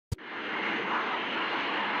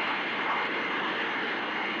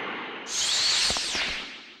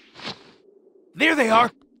There they are!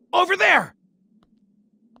 Over there!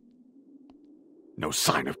 No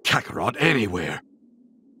sign of Kakarot anywhere.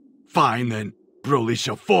 Fine then, Broly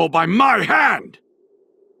shall fall by my hand!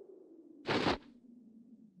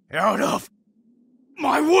 Out of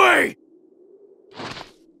my way!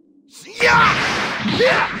 Yeah!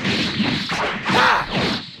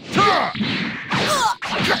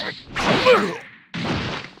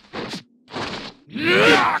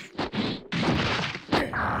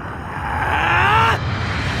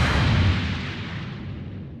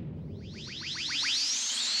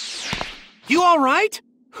 You all right?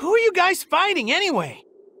 Who are you guys fighting anyway?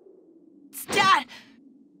 Dad!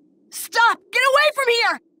 Stop! Get away from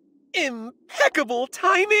here! Impeccable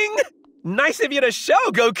timing! Nice of you to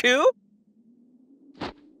show, Goku!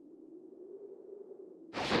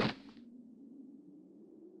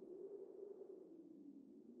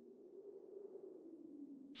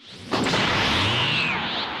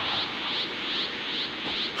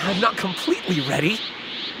 I'm not completely ready,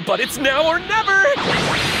 but it's now or never!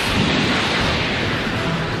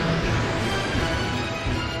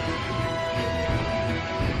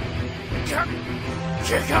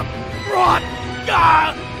 Kick up! Rod!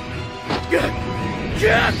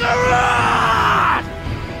 Get the rod!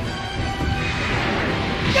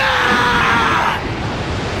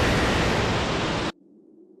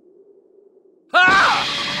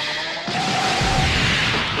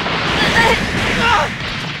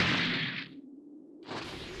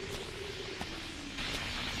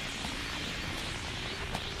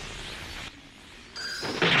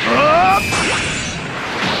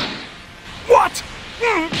 What?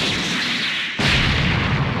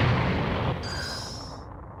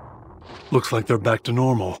 Looks like they're back to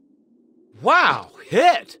normal. Wow,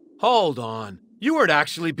 hit! Hold on. You weren't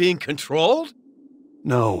actually being controlled?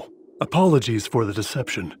 No. Apologies for the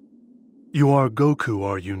deception. You are Goku,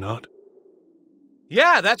 are you not?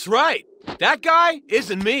 Yeah, that's right. That guy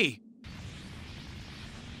isn't me.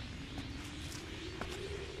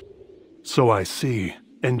 So I see.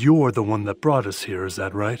 And you're the one that brought us here, is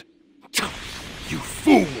that right? You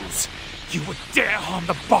fools! You would dare harm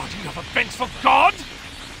the body of a vengeful god?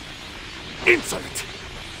 Insolent!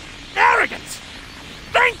 Arrogant!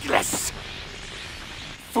 Thankless!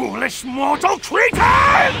 Foolish mortal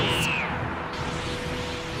creatures!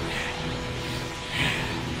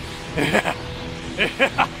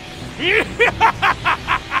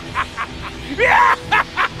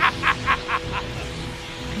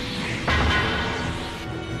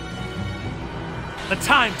 The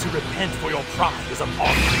time to repent for your pride is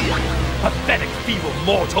upon you, pathetic feeble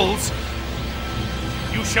mortals!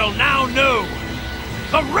 You shall now know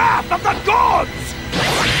the wrath of the gods!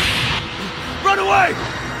 Run away!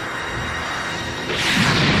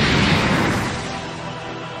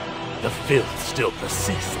 The filth still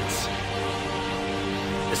persists.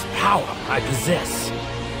 This power I possess,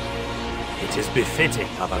 it is befitting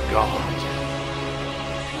of a god.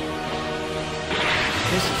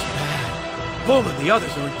 This is bad. Bull and the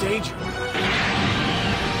others are in danger.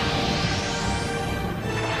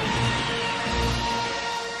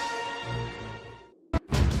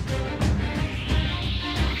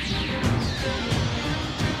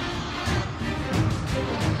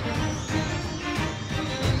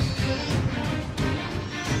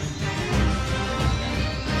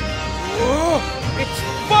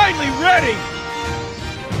 Finally ready!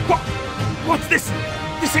 What's this?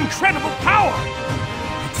 This incredible power!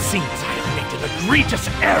 It seems I have made an egregious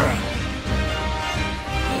error.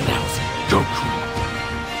 Lousy Goku!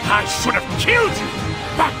 I should have killed you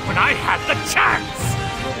back when I had the chance!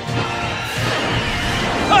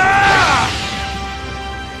 Ah!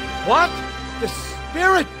 What? The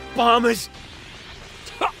spirit bomb is...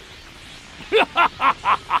 You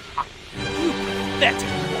pathetic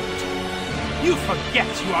mortal! You forget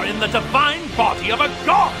you are in the divine body of a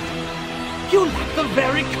god! You lack the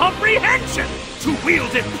very comprehension to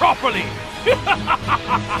wield it properly!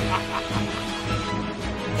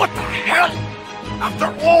 What the hell?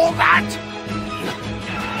 After all that?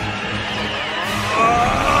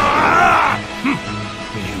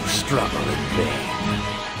 You struggle in vain.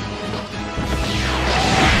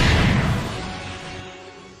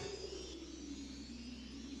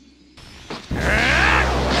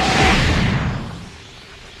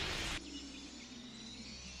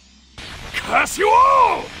 Curse you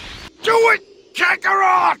all! Do it,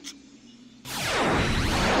 Kakarot!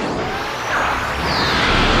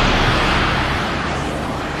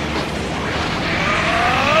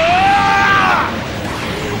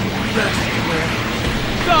 Rescue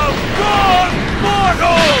the God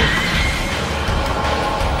Mortals!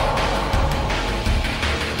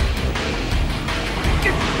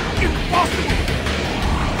 Impossible!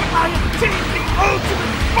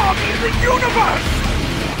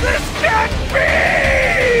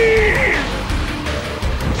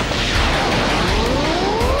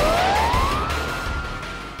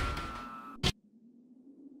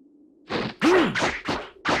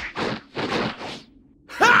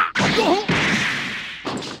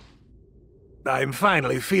 I'm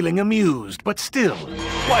finally feeling amused, but still,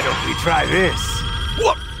 why don't we try this?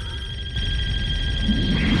 What?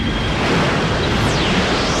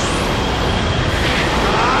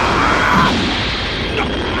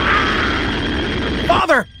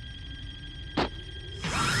 Father!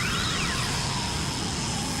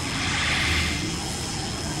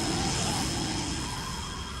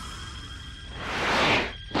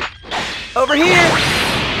 Over here!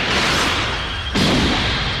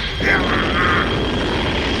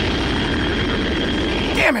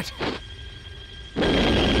 Damn it!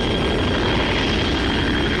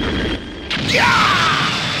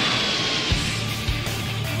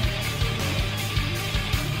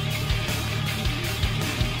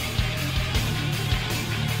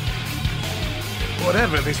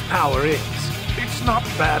 Whatever this power is, it's not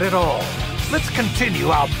bad at all. Let's continue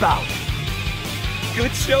our bout.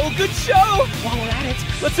 Good show, good show! While we're at it,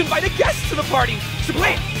 let's invite a guest to the party!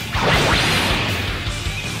 Split!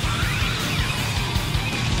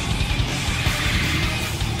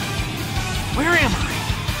 Where am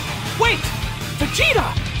I? Wait!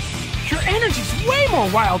 Vegeta! Your energy's way more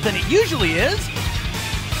wild than it usually is!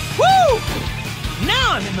 Woo!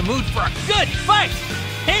 Now I'm in the mood for a good fight!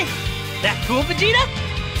 Hey, that cool, Vegeta?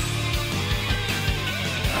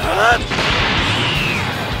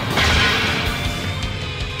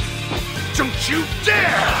 Don't you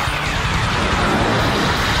dare!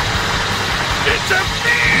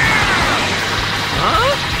 Interfere!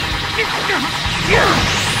 Huh?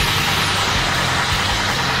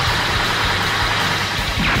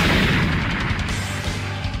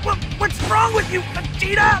 What's wrong with you,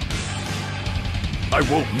 Vegeta? I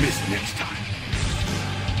won't miss next time.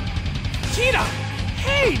 Vegeta!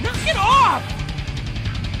 Hey, knock it off!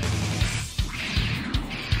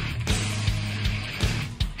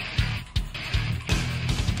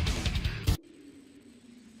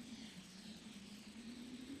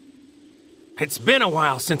 It's been a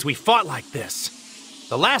while since we fought like this.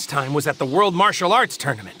 The last time was at the World Martial Arts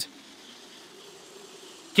Tournament.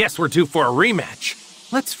 Guess we're due for a rematch.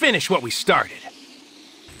 Let's finish what we started.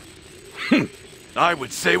 I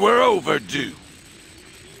would say we're overdue.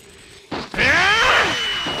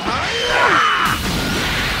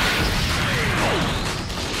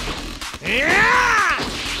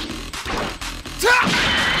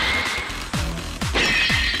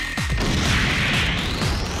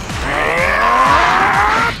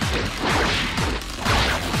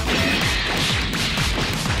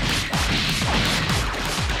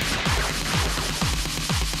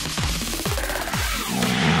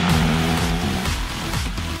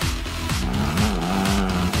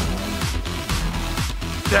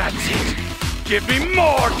 That's it! Give me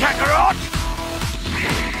more, Kakarot!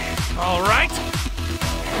 All right.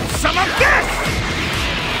 Some of this!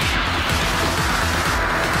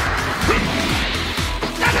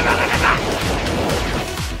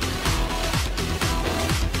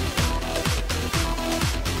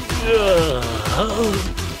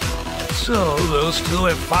 So those two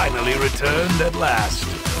have finally returned at last.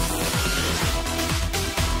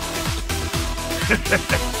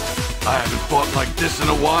 I haven't fought like this in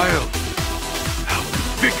a while. How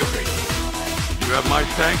invigorating. You have my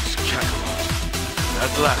thanks, Kakarot.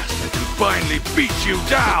 At last, I can finally beat you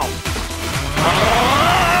down!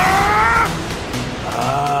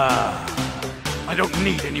 I don't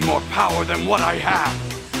need any more power than what I have.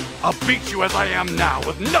 I'll beat you as I am now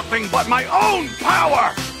with nothing but my own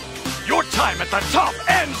power! Your time at the top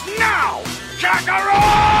ends now,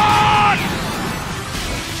 Kakarot!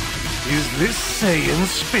 Is this Saiyan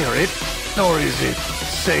spirit, or is it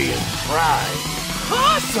Saiyan pride?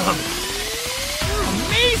 Awesome! You're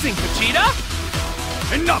amazing, Vegeta!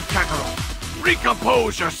 Enough, Kakarot!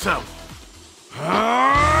 Recompose yourself!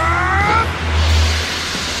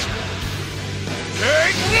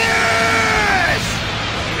 Take this!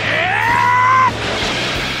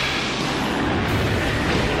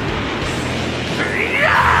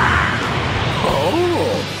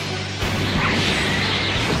 Oh!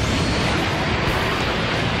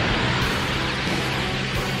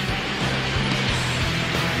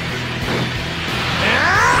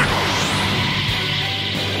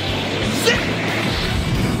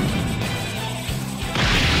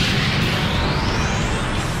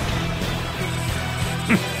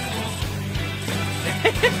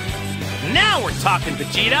 Now we're talking,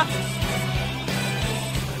 Vegeta!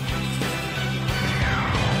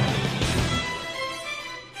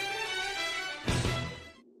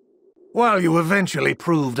 While you eventually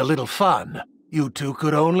proved a little fun, you two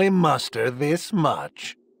could only muster this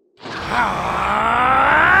much.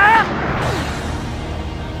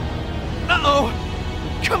 Uh-oh!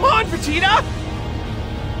 Come on, Vegeta!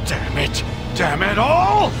 Damn it! Damn it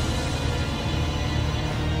all!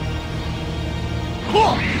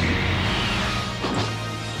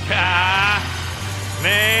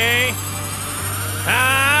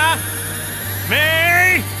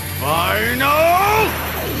 Final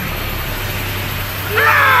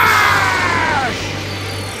Flash!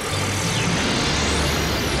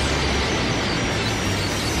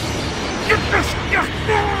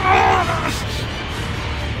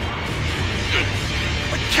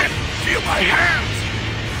 I can't feel my hands!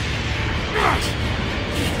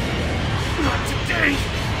 Not today!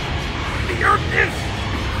 The Earth is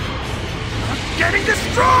getting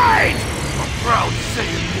destroyed! A proud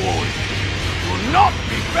Saiyan warrior will not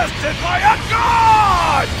be bested by a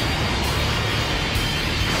god!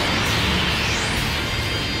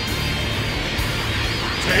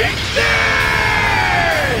 Take this!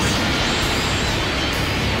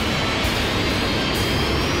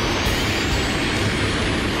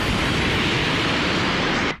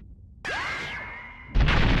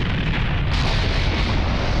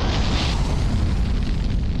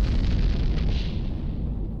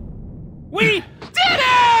 We did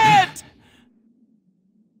it!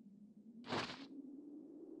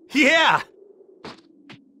 Yeah!